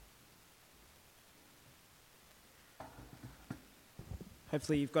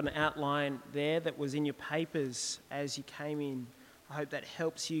Hopefully you've got an outline there that was in your papers as you came in. I hope that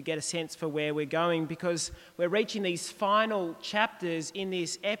helps you get a sense for where we're going, because we're reaching these final chapters in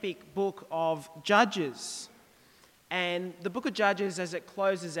this epic book of Judges. And the book of Judges, as it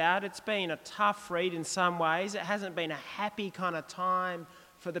closes out, it's been a tough read in some ways. It hasn't been a happy kind of time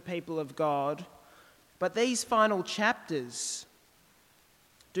for the people of God. But these final chapters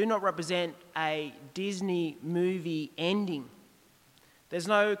do not represent a Disney movie ending. There's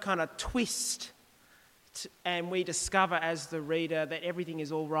no kind of twist, and we discover as the reader that everything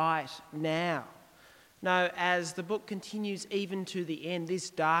is all right now. No, as the book continues even to the end, this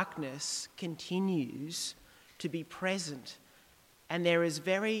darkness continues to be present, and there is a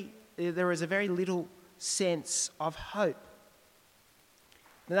very little sense of hope.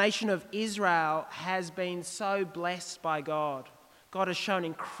 The nation of Israel has been so blessed by God. God has shown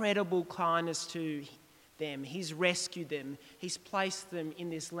incredible kindness to them. He's rescued them. He's placed them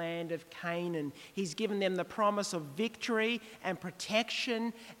in this land of Canaan. He's given them the promise of victory and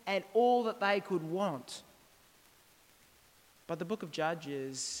protection and all that they could want. But the book of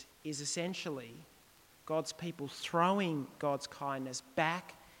Judges is essentially God's people throwing God's kindness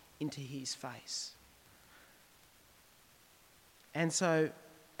back into his face. And so,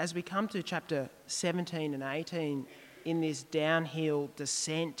 as we come to chapter 17 and 18, in this downhill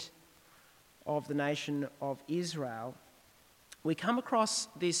descent of the nation of Israel, we come across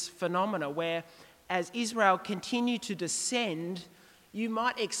this phenomena where, as Israel continue to descend, you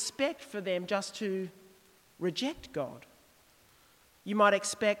might expect for them just to reject God. You might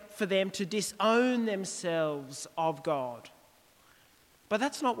expect for them to disown themselves of God. But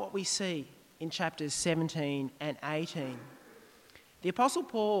that's not what we see in chapters 17 and 18. The Apostle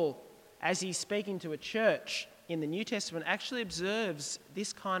Paul, as he's speaking to a church in the New Testament, actually observes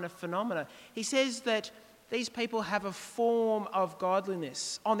this kind of phenomena. He says that these people have a form of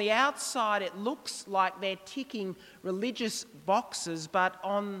godliness. On the outside, it looks like they're ticking religious boxes, but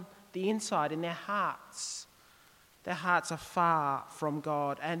on the inside, in their hearts are far from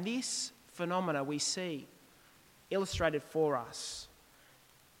God. And this phenomena we see illustrated for us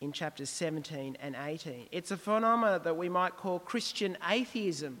in chapters 17 and 18. It's a phenomena that we might call Christian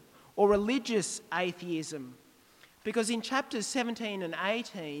atheism or religious atheism. Because in chapters 17 and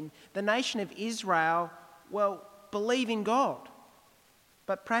 18, the nation of Israel, believe in God.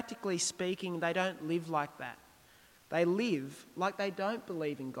 But practically speaking, they don't live like that. They live like they don't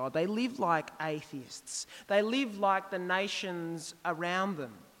believe in God. They live like atheists. They live like the nations around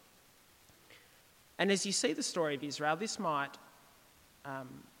them. And as you see the story of Israel, this might,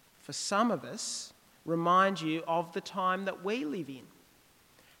 for some of us, remind you of the time that we live in,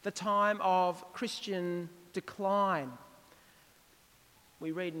 the time of Christian decline.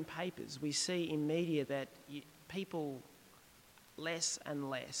 We read in papers, we see in media that people less and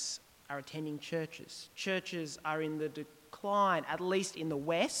less are attending churches. Churches are in the decline, at least in the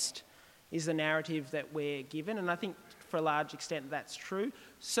West, is the narrative that we're given. And I think for a large extent that's true.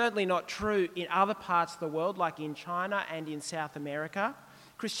 Certainly not true in other parts of the world, like in China and in South America.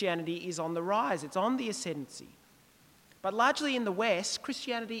 Christianity is on the rise. It's on the ascendancy. But largely in the West,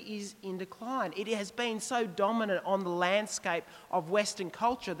 Christianity is in decline. It has been so dominant on the landscape of Western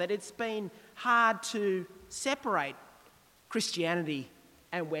culture that it's been hard to separate Christianity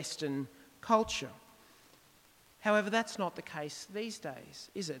and Western culture. However, that's not the case these days,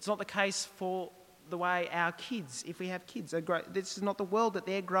 is it? It's not the case for the way our kids, if we have kids, this is not the world that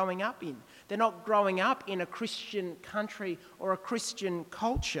they're growing up in. They're not growing up in a Christian country or a Christian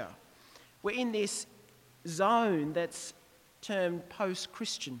culture. We're in this zone that's termed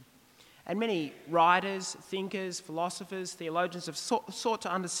post-Christian. And many writers, thinkers, philosophers, theologians have sought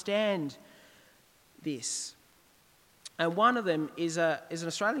to understand this. And one of them is an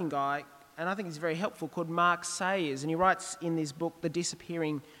Australian guy, and I think he's very helpful, called Mark Sayers. And he writes in this book, The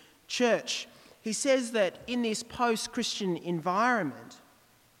Disappearing Church. He says that in this post-Christian environment,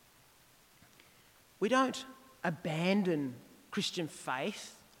 we don't abandon Christian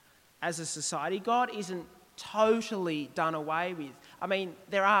faith as a society. God isn't totally done away with. I mean,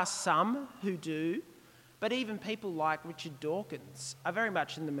 there are some who do, but even people like Richard Dawkins are very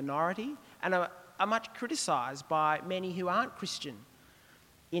much in the minority and are much criticised by many who aren't Christian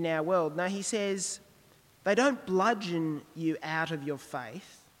in our world. Now, he says, they don't bludgeon you out of your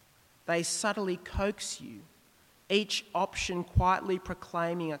faith. They subtly coax you, each option quietly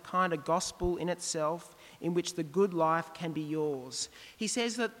proclaiming a kind of gospel in itself in which the good life can be yours. He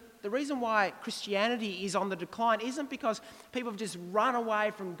says that the reason why Christianity is on the decline isn't because people have just run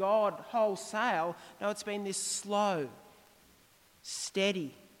away from God wholesale. No, it's been this slow,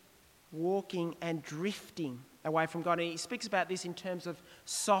 steady, walking and drifting away from God. And he speaks about this in terms of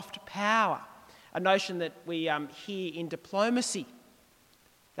soft power, a notion that we hear in diplomacy,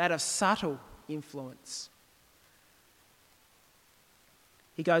 that of subtle influence.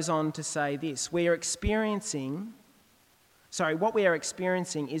 He goes on to say this: what we are experiencing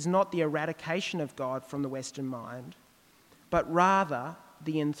is not the eradication of God from the Western mind, but rather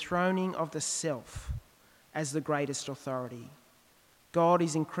the enthroning of the self as the greatest authority. God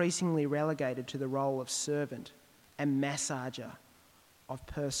is increasingly relegated to the role of servant and massager of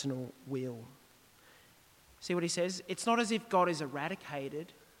personal will. See what he says? It's not as if God is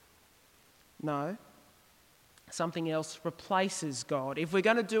eradicated. No. Something else replaces God. If we're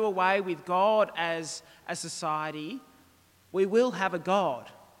going to do away with God as a society, we will have a God.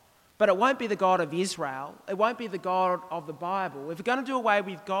 But it won't be the God of Israel. It won't be the God of the Bible. If we're going to do away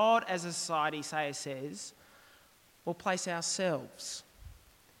with God as a society, Sayer says, we'll place ourselves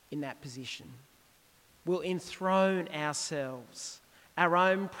in that position. We'll enthrone ourselves, our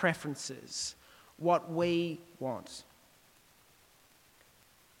own preferences, what we want.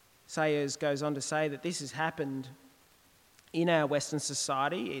 Sayers goes on to say that this has happened in our Western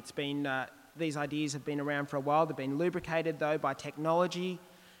society. It's been these ideas have been around for a while. They've been lubricated, though, by technology.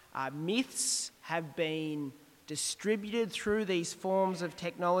 Myths have been distributed through these forms of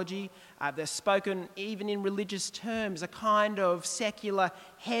technology. They're spoken even in religious terms. A kind of secular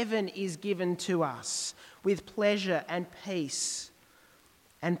heaven is given to us with pleasure and peace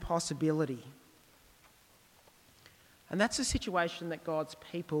and possibility. And that's the situation that God's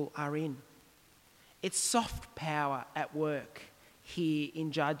people are in. It's soft power at work here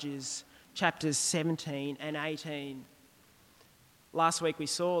in Judges chapters 17 and 18. Last week we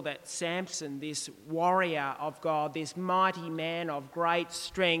saw that Samson, this warrior of God, this mighty man of great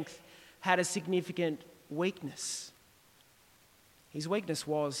strength, had a significant weakness. His weakness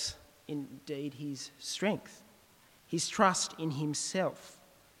was indeed his strength, his trust in himself.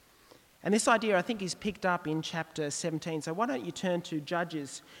 And this idea, I think, is picked up in chapter 17. So why don't you turn to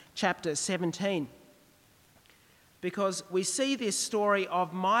Judges chapter 17? Because we see this story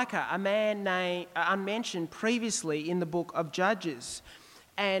of Micah, a man named, unmentioned previously in the book of Judges.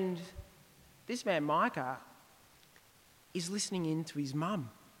 And this man, Micah, is listening in to his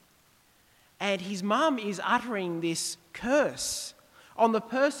mum. And his mum is uttering this curse on the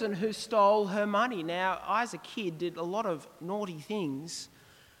person who stole her money. Now, I, as a kid, did a lot of naughty things,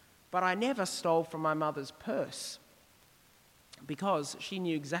 but I never stole from my mother's purse because she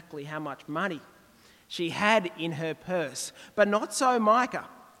knew exactly how much money she had in her purse. But not so Micah,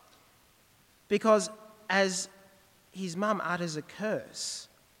 because as his mum utters a curse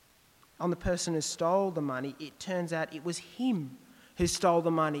on the person who stole the money, it turns out it was him who stole the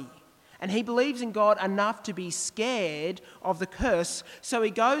money. And he believes in God enough to be scared of the curse, so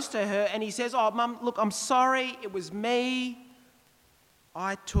he goes to her and he says, "Oh, Mum, look, I'm sorry, it was me.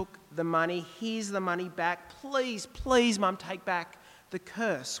 I took the money. Here's the money back. Please, please, Mum, take back the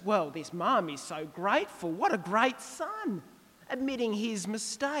curse." Well, this mum is so grateful. What a great son, admitting his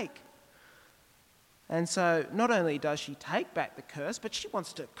mistake. And so not only does she take back the curse, but she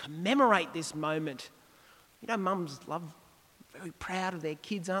wants to commemorate this moment. You know, mums very proud of their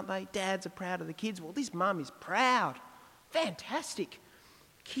kids, aren't they? Dads are proud of the kids. Well, this mum is proud. Fantastic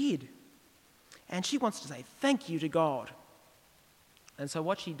kid. And she wants to say thank you to God. And so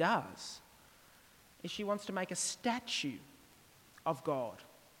what she does is she wants to make a statue of God.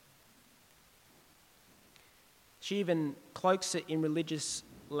 She even cloaks it in religious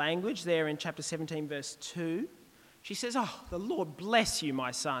language there in chapter 17, verse 2. She says, "Oh, the Lord bless you,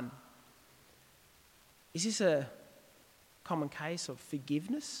 my son." Is this a common case of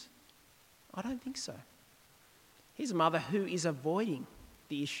forgiveness? I don't think so. Here's a mother who is avoiding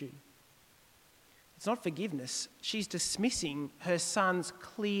the issue. It's not forgiveness. She's dismissing her son's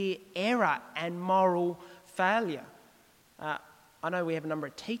clear error and moral failure. I know we have a number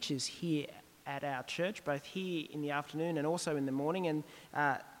of teachers here at our church, both here in the afternoon and also in the morning, and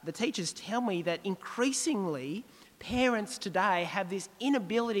the teachers tell me that increasingly parents today have this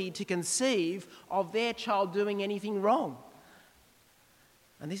inability to conceive of their child doing anything wrong.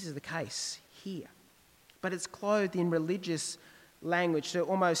 And this is the case here. But it's clothed in religious language to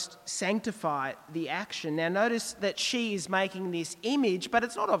almost sanctify the action. Now notice that she is making this image, but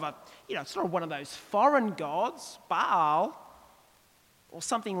it's not of it's not one of those foreign gods, Baal, or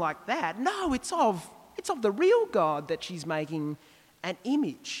something like that. No, it's of the real God that she's making an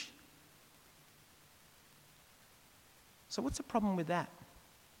image. So what's the problem with that?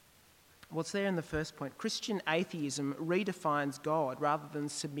 Well, it's there in the first point. Christian atheism redefines God rather than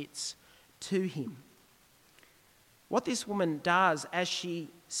submits to him. What this woman does as she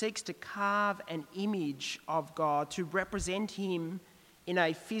seeks to carve an image of God to represent him in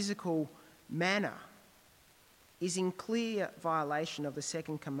a physical manner is in clear violation of the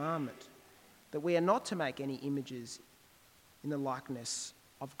second commandment, that we are not to make any images in the likeness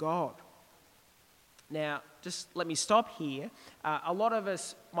of God. Now, just let me stop here. A lot of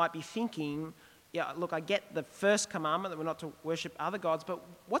us might be thinking, yeah, look, I get the first commandment that we're not to worship other gods, but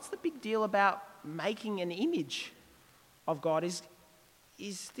what's the big deal about making an image of God?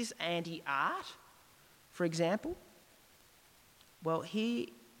 Is this anti-art, for example? Well, here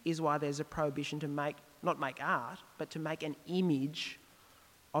is why there's a prohibition to not make art, but to make an image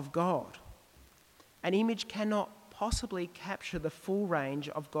of God. An image cannot possibly capture the full range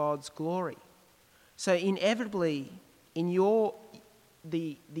of God's glory. So inevitably,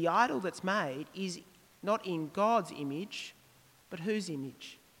 the idol that's made is not in God's image, but whose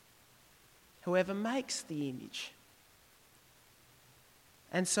image? Whoever makes the image.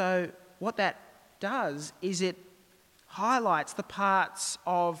 And so what that does is it highlights the parts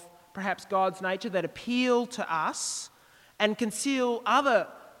of perhaps God's nature that appeal to us and conceal other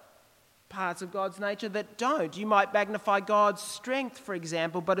parts of God's nature that don't. You might magnify God's strength, for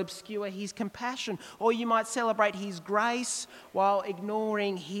example, but obscure his compassion. Or you might celebrate his grace while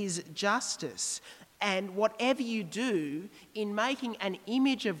ignoring his justice. And whatever you do in making an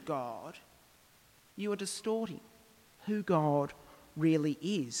image of God, you are distorting who God really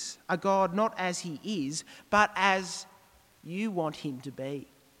is. A God not as he is, but as you want him to be.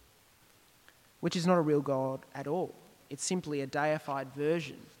 Which is not a real God at all. It's simply a deified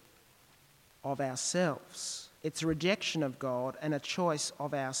version of ourselves. It's a rejection of God and a choice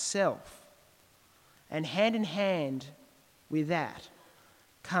of ourself. And hand in hand with that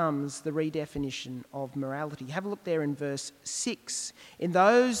comes the redefinition of morality. Have a look there in verse 6. In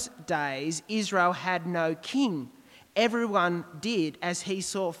those days, Israel had no king. Everyone did as he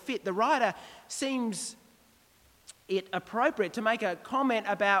saw fit. The writer seems it appropriate to make a comment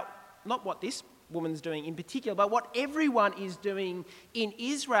about not what this woman's doing in particular, but what everyone is doing in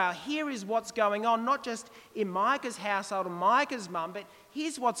Israel. Here is what's going on, not just in Micah's household and Micah's mum, but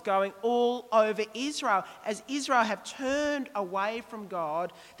here's what's going all over Israel. As Israel have turned away from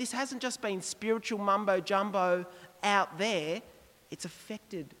God, this hasn't just been spiritual mumbo-jumbo out there, it's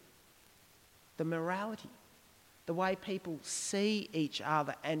affected the morality, the way people see each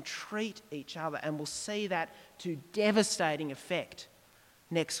other and treat each other, and we'll see that to devastating effect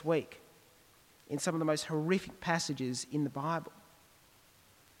next week in some of the most horrific passages in the Bible.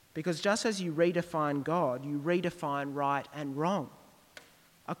 Because just as you redefine God, you redefine right and wrong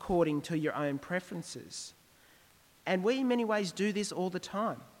according to your own preferences. And we in many ways do this all the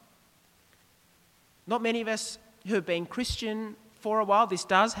time. Not many of us who have been Christian for a while, this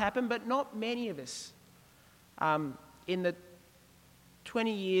does happen, but not many of us. In the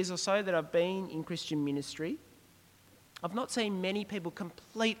 20 years or so that I've been in Christian ministry, I've not seen many people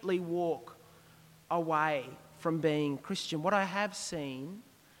completely walk away from being Christian. What I have seen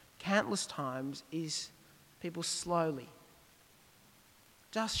countless times is people slowly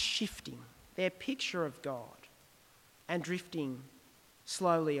just shifting their picture of God and drifting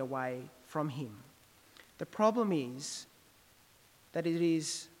slowly away from him. The problem is that it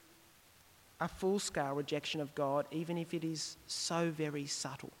is a full-scale rejection of God, even if it is so very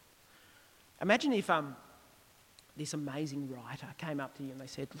subtle. Imagine if this amazing writer came up to you and they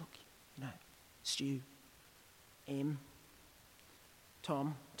said, look, Stu, Em,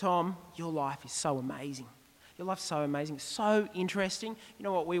 Tom, your life is so amazing. Your life's so amazing, so interesting. You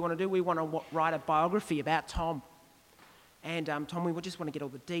know what we want to do? We want to write a biography about Tom. And Tom, we just want to get all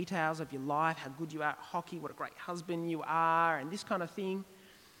the details of your life, how good you are at hockey, what a great husband you are, and this kind of thing.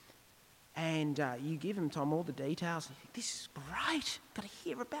 And you give him, Tom, all the details. And you think, this is great. Got to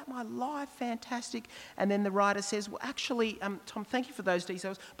hear about my life. Fantastic. And then the writer says, well, actually, Tom, thank you for those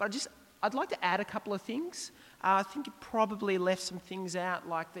details, but I'd like to add a couple of things. I think you probably left some things out,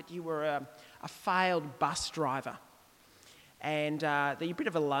 like that you were a failed bus driver and that you're a bit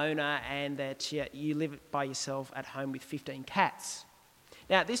of a loner and that you live by yourself at home with 15 cats.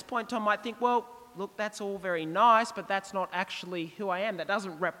 Now, at this point, Tom might think, well, look, that's all very nice, but that's not actually who I am. That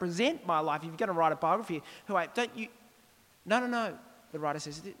doesn't represent my life. If you're going to write a biography, No. The writer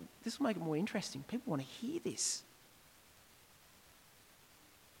says, this will make it more interesting. People want to hear this.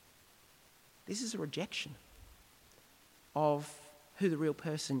 This is a rejection of who the real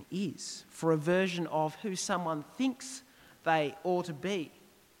person is for a version of who someone thinks they ought to be,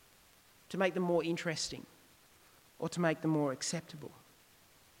 to make them more interesting or to make them more acceptable.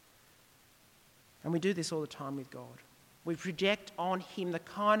 And we do this all the time with God. We project on him the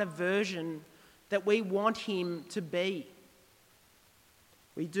kind of version that we want him to be.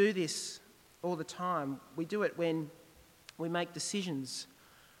 We do this all the time. We do it when we make decisions.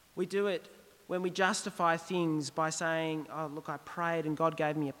 We do it when we justify things by saying, oh, look, I prayed and God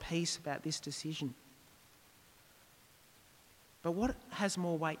gave me a peace about this decision. But what has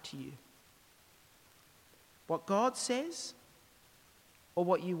more weight to you? What God says or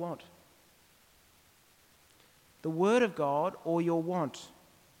what you want? The word of God or your want?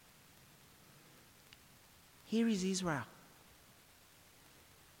 Here is Israel.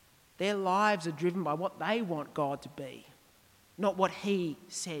 Their lives are driven by what they want God to be, not what he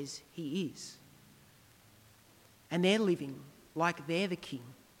says he is. And they're living like they're the king.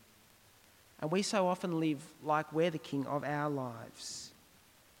 And we so often live like we're the king of our lives.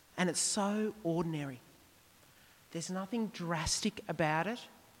 And it's so ordinary. There's nothing drastic about it.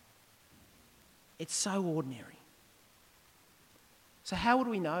 It's so ordinary. So how would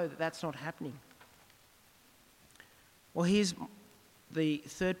we know that that's not happening? Well, here's the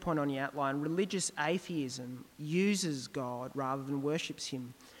third point on your outline. Religious atheism uses God rather than worships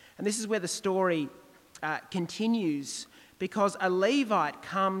him. And this is where the story continues, because a Levite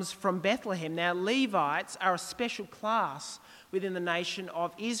comes from Bethlehem. Now, Levites are a special class within the nation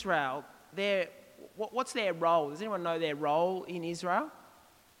of Israel. What's their role? Does anyone know their role in Israel?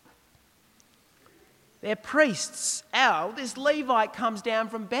 They're priests. This Levite comes down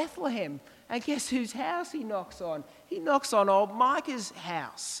from Bethlehem, and guess whose house he knocks on? He knocks on old Micah's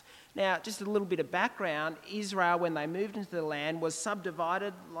house. Now, just a little bit of background. Israel, when they moved into the land, was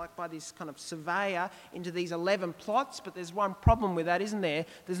subdivided like by this kind of surveyor into these 11 plots, but there's one problem with that, isn't there?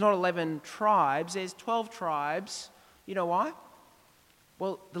 There's not 11 tribes, there's 12 tribes. You know why?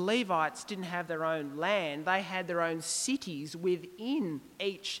 Well, the Levites didn't have their own land. They had their own cities within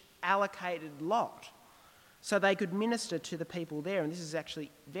each allocated lot, so they could minister to the people there. And this is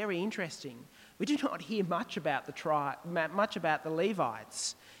actually very interesting. We do not hear much about the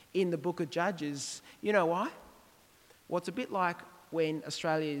Levites in the book of Judges. You know why? Well, it's a bit like when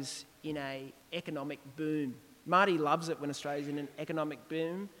Australia's in an economic boom. Marty loves it when Australia's in an economic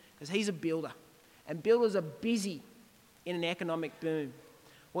boom because he's a builder. And builders are busy in an economic boom.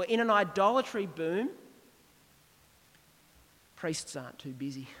 Well, in an idolatry boom, priests aren't too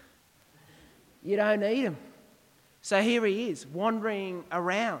busy. You don't need them. So here he is, wandering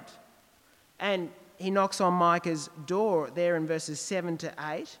around. And he knocks on Micah's door there in verses 7 to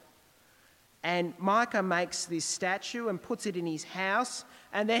 8. And Micah makes this statue and puts it in his house.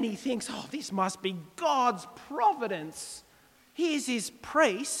 And then he thinks, oh, this must be God's providence. Here's his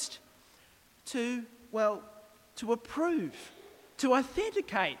priest to approve, to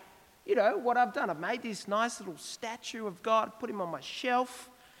authenticate, what I've done. I've made this nice little statue of God, put him on my shelf.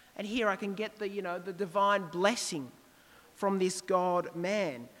 And here I can get the divine blessing from this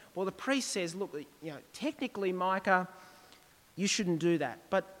God-man. Well, the priest says, look, technically, Micah, you shouldn't do that.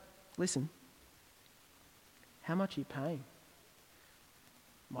 But listen, how much are you paying?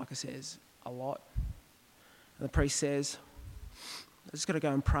 Micah says, a lot. And the priest says, I've just got to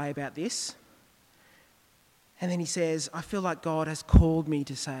go and pray about this. And then he says, I feel like God has called me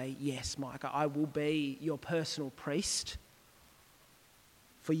to say, yes, Micah, I will be your personal priest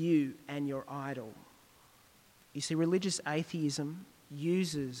for you and your idol. You see, religious atheism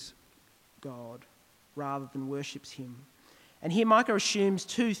uses God rather than worships him. And here Micah assumes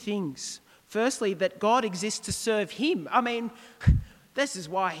two things. Firstly, that God exists to serve him. I mean, this is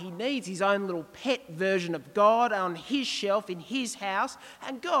why he needs his own little pet version of God on his shelf in his house.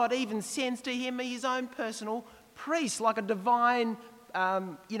 And God even sends to him his own personal priest, like a divine,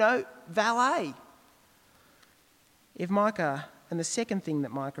 valet. And the second thing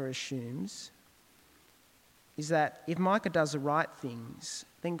that Micah assumes is that if Micah does the right things,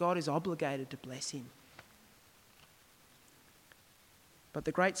 then God is obligated to bless him. But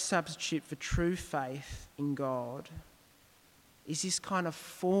the great substitute for true faith in God is this kind of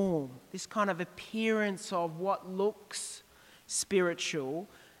form, this kind of appearance of what looks spiritual,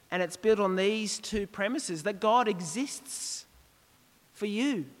 and it's built on these two premises: that God exists for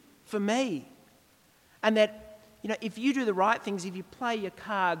you, for me, and that if you do the right things, if you play your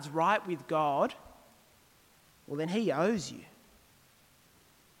cards right with God, well, then he owes you.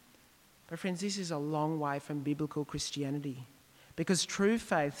 But friends, this is a long way from biblical Christianity, because true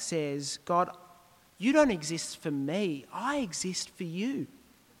faith says, God, you don't exist for me, I exist for you.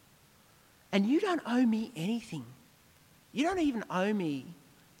 And you don't owe me anything. You don't even owe me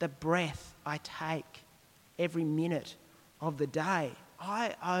the breath I take every minute of the day.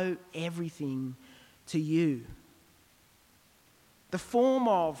 I owe everything to you. The form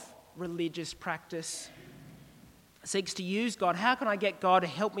of religious practice seeks to use God. How can I get God to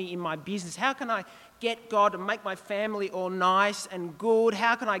help me in my business? How can I get God to make my family all nice and good?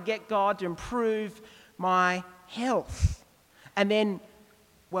 How can I get God to improve my health? And then,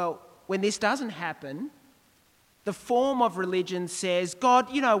 well, when this doesn't happen, the form of religion says,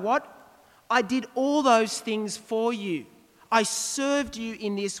 God, you know what? I did all those things for you. I served you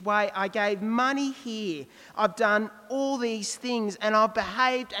in this way. I gave money here. I've done all these things and I've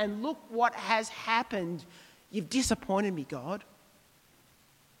behaved, and look what has happened. You've disappointed me, God.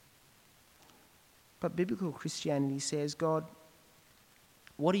 But biblical Christianity says, God,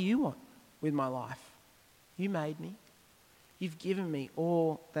 what do you want with my life? You made me. You've given me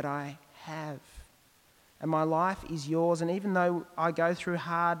all that I have. And my life is yours. And even though I go through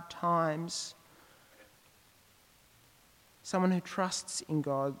hard times, someone who trusts in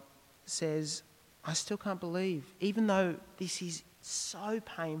God says, I still can't believe, even though this is so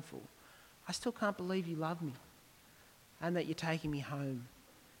painful, I still can't believe you love me and that you're taking me home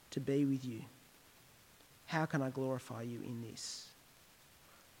to be with you. How can I glorify you in this?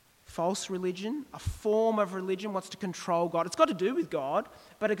 False religion, a form of religion, wants to control God. It's got to do with God,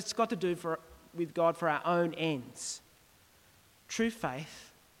 but it's got to do with God for our own ends. True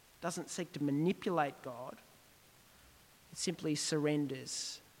faith doesn't seek to manipulate God. It simply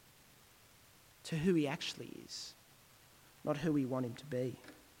surrenders to who he actually is, not who we want him to be.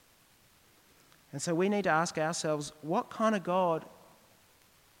 And so we need to ask ourselves, what kind of God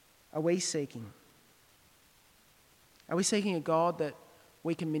are we seeking? Are we seeking a God that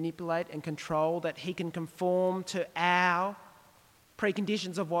we can manipulate and control, that he can conform to our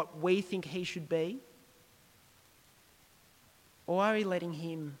preconditions of what we think he should be? Or are we letting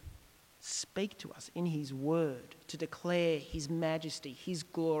him speak to us in his word to declare his majesty, his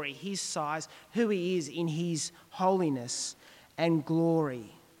glory, his size, who he is in his holiness and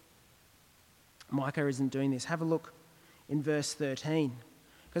glory? Micah isn't doing this. Have a look in verse 13.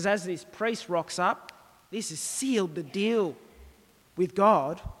 Because as this priest rocks up, this has sealed the deal with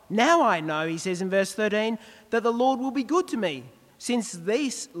God. Now I know, he says in verse 13, that the Lord will be good to me, since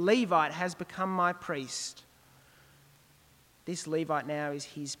this Levite has become my priest. This Levite now is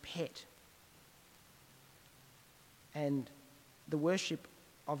his pet. And the worship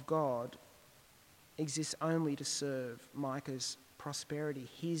of God exists only to serve Micah's prosperity,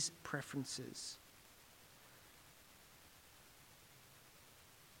 his preferences.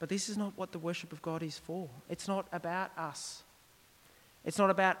 But this is not what the worship of God is for. It's not about us. It's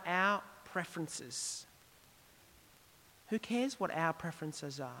not about our preferences. Who cares what our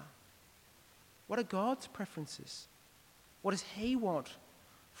preferences are? What are God's preferences? What does he want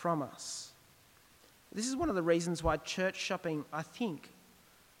from us? This is one of the reasons why church shopping, I think,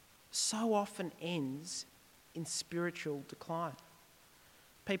 so often ends in spiritual decline.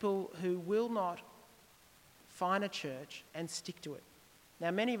 People who will not find a church and stick to it. Now,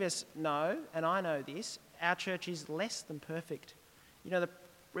 many of us know, and I know this, our church is less than perfect. You know the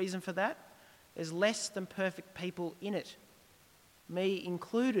reason for that? There's less than perfect people in it, me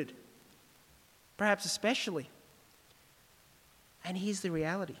included, perhaps especially. And here's the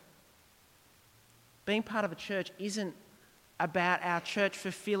reality. Being part of a church isn't about our church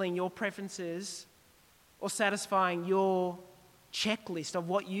fulfilling your preferences or satisfying your checklist of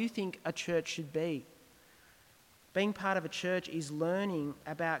what you think a church should be. Being part of a church is learning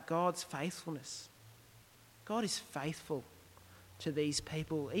about God's faithfulness. God is faithful to these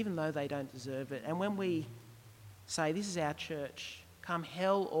people, even though they don't deserve it. And when we say, this is our church, come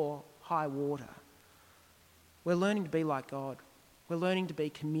hell or high water, we're learning to be like God. We're learning to be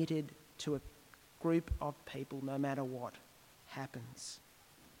committed to a group of people no matter what happens.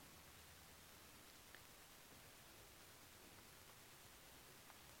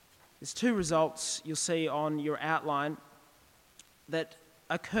 There's two results you'll see on your outline that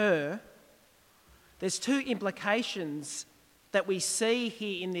occur. There's two implications that we see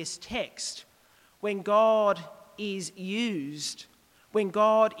here in this text when God is used, when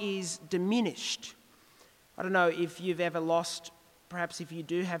God is diminished. I don't know if you've ever lost, perhaps if you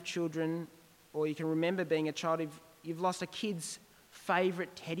do have children, or you can remember being a child, if you've lost a kid's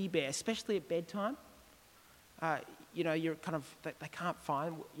favourite teddy bear, especially at bedtime. You're kind of, they can't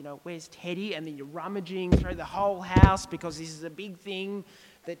find, where's Teddy? And then you're rummaging through the whole house because this is a big thing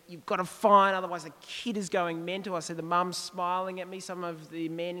that you've got to find, otherwise the kid is going mental. I see the mum smiling at me. Some of the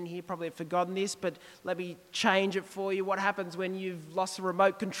men in here probably have forgotten this, but let me change it for you. What happens when you've lost the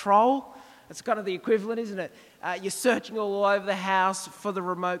remote control? It's kind of the equivalent, isn't it? You're searching all over the house for the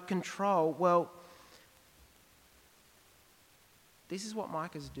remote control. Well, this is what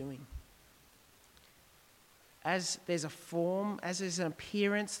Micah's doing. As there's a form, as there's an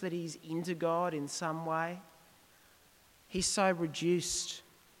appearance that he's into God in some way, He's so reduced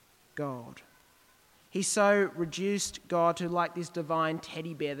God. He's so reduced God to like this divine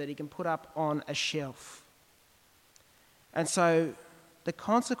teddy bear that he can put up on a shelf. And so the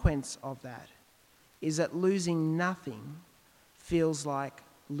consequence of that is that losing nothing feels like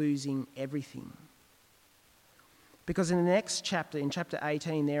losing everything. Because in the next chapter, in chapter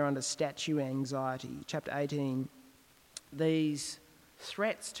 18, they're under statue anxiety. Chapter 18, these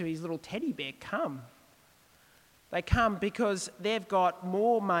threats to his little teddy bear come. They come because they've got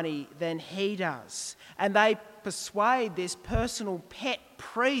more money than he does. And they persuade this personal pet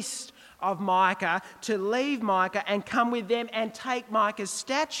priest of Micah to leave Micah and come with them and take Micah's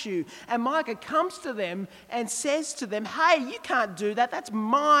statue. And Micah comes to them and says to them, hey, you can't do that. That's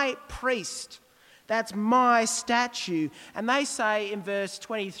my priest. That's my statue. And they say in verse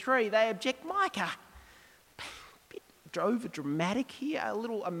 23, they object, Micah, a bit over dramatic here, a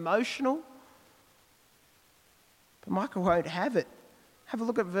little emotional. But Micah won't have it. Have a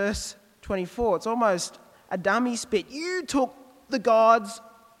look at verse 24. It's almost a dummy spit. You took the gods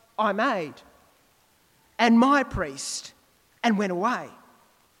I made and my priest and went away.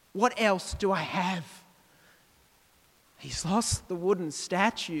 What else do I have? He's lost the wooden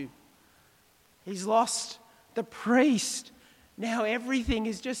statue. He's lost the priest. Now everything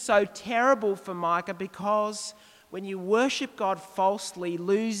is just so terrible for Micah because when you worship God falsely,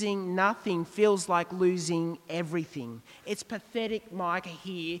 losing nothing feels like losing everything. It's pathetic Micah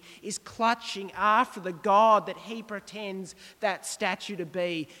here is clutching after the God that he pretends that statue to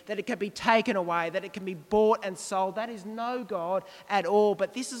be, that it can be taken away, that it can be bought and sold. That is no God at all.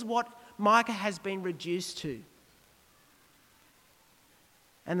 But this is what Micah has been reduced to.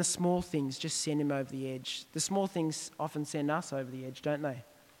 And the small things just send him over the edge. The small things often send us over the edge, don't they?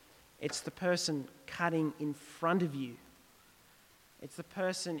 It's the person cutting in front of you. It's the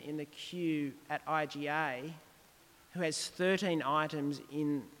person in the queue at IGA who has 13 items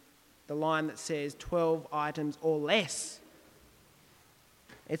in the line that says 12 items or less.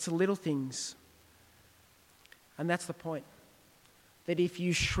 It's the little things. And that's the point. That if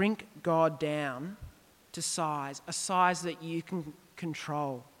you shrink God down to size, a size that you can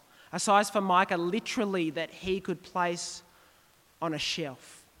control, a size for Micah literally that he could place on a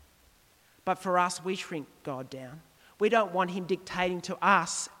shelf. But for us, we shrink God down. We don't want him dictating to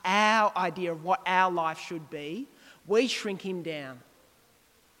us our idea of what our life should be. We shrink him down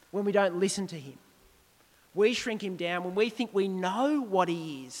when we don't listen to him. We shrink him down when we think we know what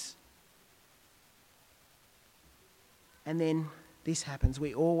he is. And then this happens.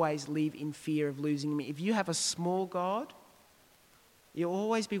 We always live in fear of losing him. If you have a small God, you'll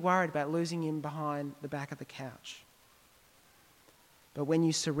always be worried about losing him behind the back of the couch. But when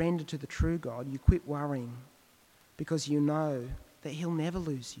you surrender to the true God, you quit worrying because you know that he'll never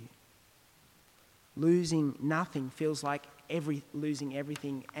lose you. Losing nothing feels like losing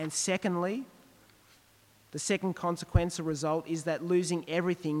everything. And secondly, the second consequence or result is that losing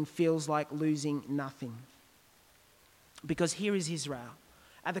everything feels like losing nothing. Because here is Israel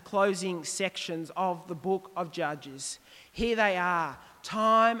at the closing sections of the book of Judges. Here they are,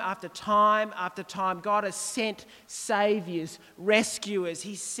 time after time after time. God has sent saviours, rescuers.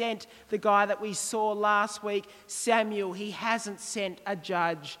 He sent the guy that we saw last week, Samuel. He hasn't sent a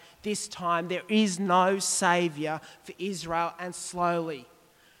judge this time. There is no saviour for Israel, and slowly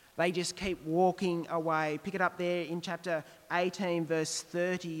they just keep walking away. Pick it up there in chapter 18, verse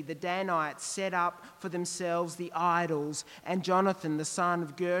 30. The Danites set up for themselves the idols, and Jonathan, the son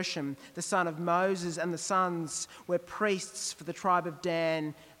of Gershom, the son of Moses, and the sons were priests for the tribe of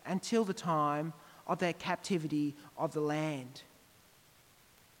Dan until the time of their captivity of the land.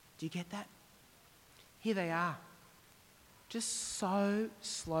 Do you get that? Here they are, just so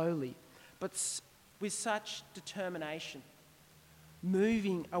slowly, but with such determination,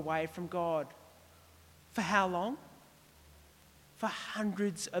 moving away from God. For how long? For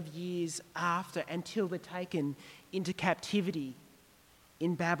hundreds of years after, until they're taken into captivity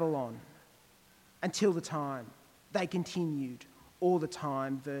in Babylon. Until the time they continued all the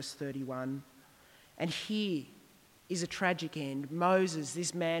time, verse 31. And here is a tragic end. Moses,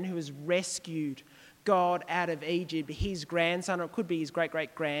 this man who has rescued God out of Egypt, his grandson, or it could be his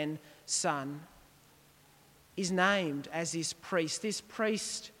great-great-grandson, is named as this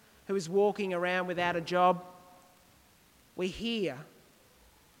priest who is walking around without a job. We hear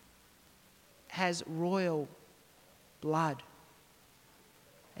has royal blood.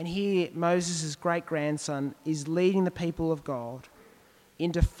 And here Moses' great-grandson is leading the people of God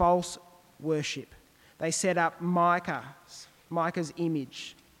into false worship. They set up Micah's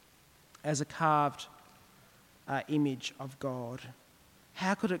image as a carved image of God.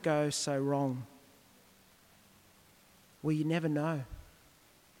 How could it go so wrong? Well, you never know.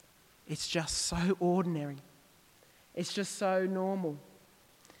 It's just so ordinary. It's just so normal.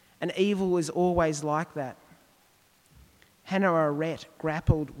 And evil is always like that. Hannah Arendt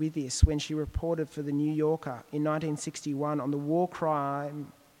grappled with this when she reported for The New Yorker in 1961 on the war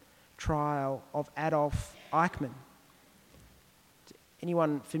crime trial of Adolf Eichmann.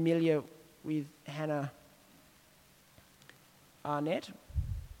 Anyone familiar with Hannah Arendt?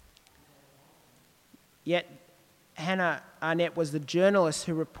 Yet Hannah Arendt was the journalist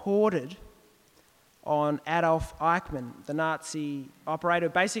who reported on Adolf Eichmann, the Nazi operator.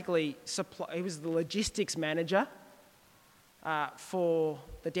 Basically, he was the logistics manager for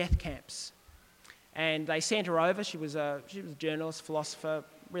the death camps. And they sent her over. She was a journalist, philosopher,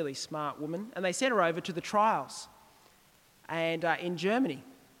 really smart woman. And they sent her over to the trials and in Germany.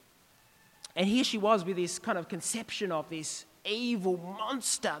 And here she was with this kind of conception of this evil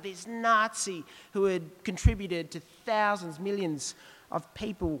monster, this Nazi who had contributed to thousands, millions of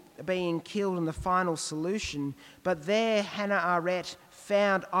people being killed in the final solution. But there, Hannah Arendt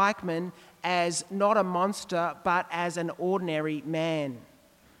found Eichmann as not a monster, but as an ordinary man.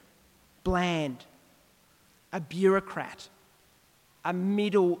 Bland, a bureaucrat, a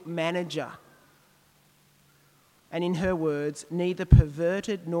middle manager. And in her words, neither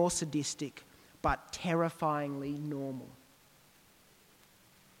perverted nor sadistic, but terrifyingly normal.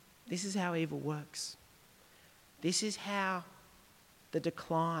 This is how evil works. This is how the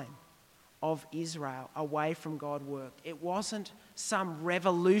decline of Israel away from God worked. It wasn't some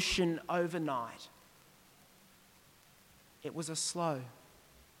revolution overnight. It was a slow,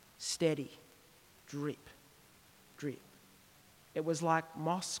 steady drip, drip. It was like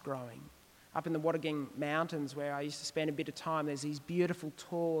moss growing. Up in the Watergang Mountains, where I used to spend a bit of time, there's these beautiful,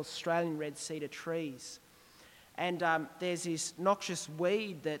 tall Australian red cedar trees. And there's this noxious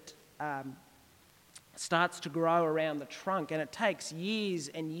weed that starts to grow around the trunk, and it takes years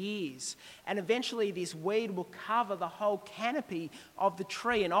and years. And eventually this weed will cover the whole canopy of the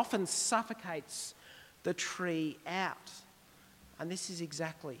tree and often suffocates the tree out. And this is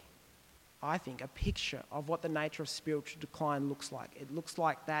exactly, I think, a picture of what the nature of spiritual decline looks like. It looks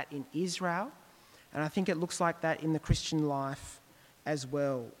like that in Israel, and I think it looks like that in the Christian life as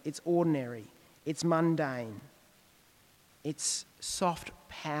well. It's ordinary, it's mundane, it's soft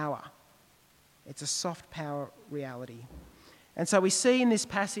power. It's a soft power reality. And so we see in this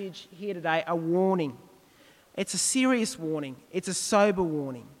passage here today a warning. It's a serious warning. It's a sober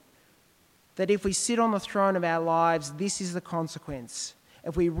warning. That if we sit on the throne of our lives, this is the consequence.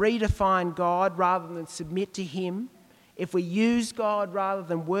 If we redefine God rather than submit to Him, if we use God rather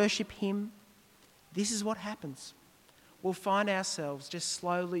than worship Him, this is what happens. We'll find ourselves just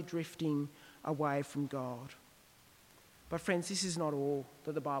slowly drifting away from God. But friends, this is not all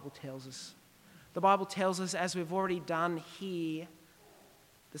that the Bible tells us. The Bible tells us, as we've already done here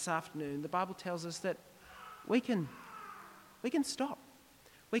this afternoon, the Bible tells us that we can stop.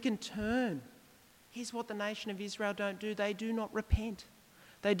 We can turn. Here's what the nation of Israel don't do. They do not repent.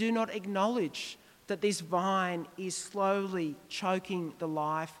 They do not acknowledge that this vine is slowly choking the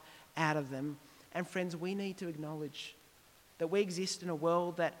life out of them. And friends, we need to acknowledge that we exist in a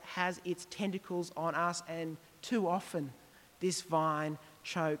world that has its tentacles on us, and too often this vine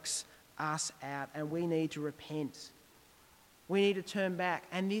chokes us out, and we need to repent. We need to turn back,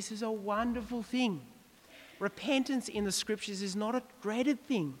 and this is a wonderful thing. Repentance in the scriptures is not a dreaded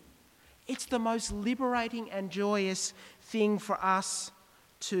thing. It's the most liberating and joyous thing for us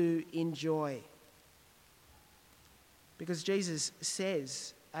to enjoy. Because Jesus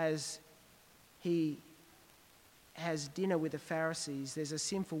says, as he has dinner with the Pharisees, there's a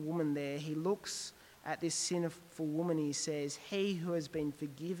sinful woman there. He looks at this sinful woman, he says, "He who has been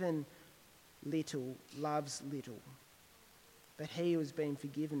forgiven little loves little, but he who has been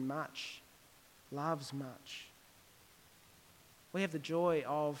forgiven much loves much." We have the joy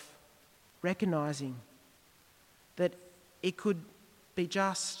of recognising that it could be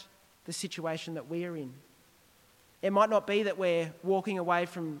just the situation that we're in. It might not be that we're walking away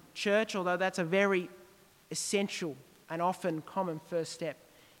from church, although that's a very essential and often common first step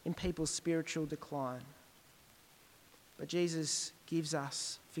in people's spiritual decline. But Jesus gives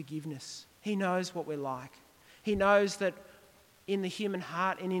us forgiveness. He knows what we're like. He knows that in the human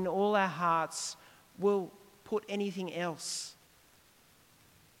heart and in all our hearts, we'll put anything else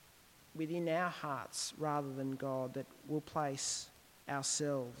within our hearts rather than God, that we'll place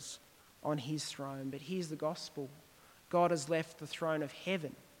ourselves on His throne. But here's the gospel. God has left the throne of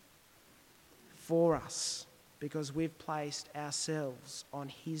heaven for us because we've placed ourselves on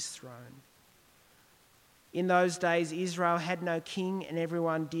His throne. In those days, Israel had no king, and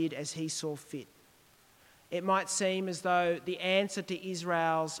everyone did as he saw fit. It might seem as though the answer to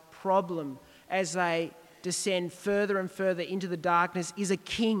Israel's problem as they descend further and further into the darkness is a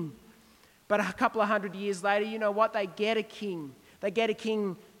king. But a couple of hundred years later, you know what? They get a king. They get a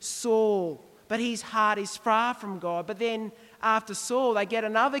king, Saul. But his heart is far from God. But then after Saul, they get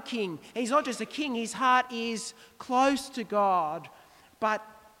another king. He's not just a king, his heart is close to God. But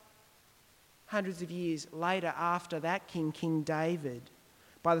hundreds of years later, after that king, King David,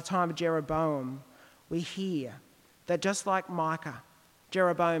 by the time of Jeroboam, we hear that just like Micah,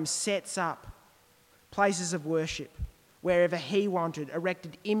 Jeroboam sets up places of worship wherever he wanted,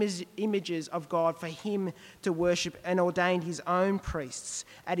 erected images of God for him to worship, and ordained his own priests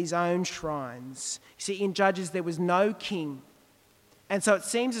at his own shrines. You see, in Judges there was no king. And so it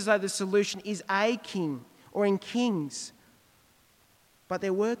seems as though the solution is a king, or in Kings. But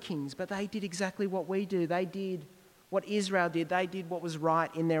there were kings, but they did exactly what we do. They did what Israel did. They did what was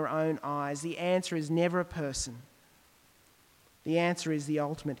right in their own eyes. The answer is never a person. The answer is the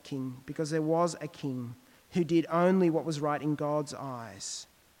ultimate king, because there was a king who did only what was right in God's eyes,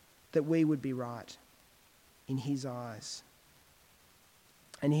 that we would be right in his eyes.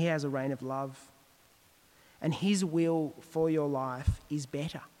 And he has a reign of love. And his will for your life is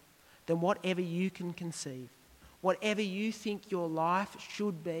better than whatever you can conceive. Whatever you think your life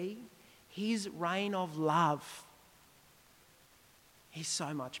should be, his reign of love is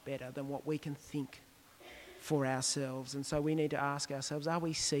so much better than what we can think for ourselves. And so we need to ask ourselves, are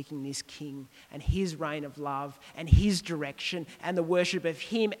we seeking this king and his reign of love and his direction and the worship of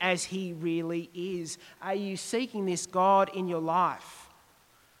him as he really is? Are you seeking this God in your life?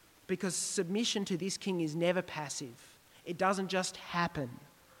 Because submission to this king is never passive. It doesn't just happen.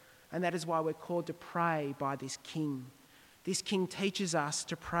 And that is why we're called to pray by this king. This king teaches us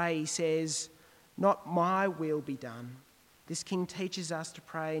to pray. He says, not my will be done. This king teaches us to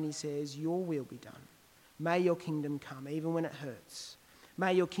pray and he says, your will be done. May your kingdom come even when it hurts.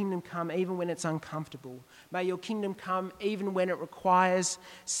 May your kingdom come even when it's uncomfortable. May your kingdom come even when it requires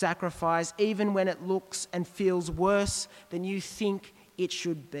sacrifice, even when it looks and feels worse than you think it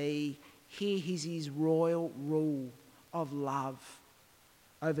should be. Here is his royal rule of love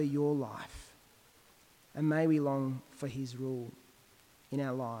over your life. And may we long for his rule in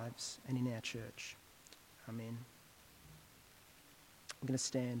our lives and in our church. Amen. I'm going to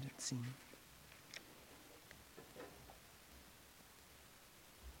stand and sing.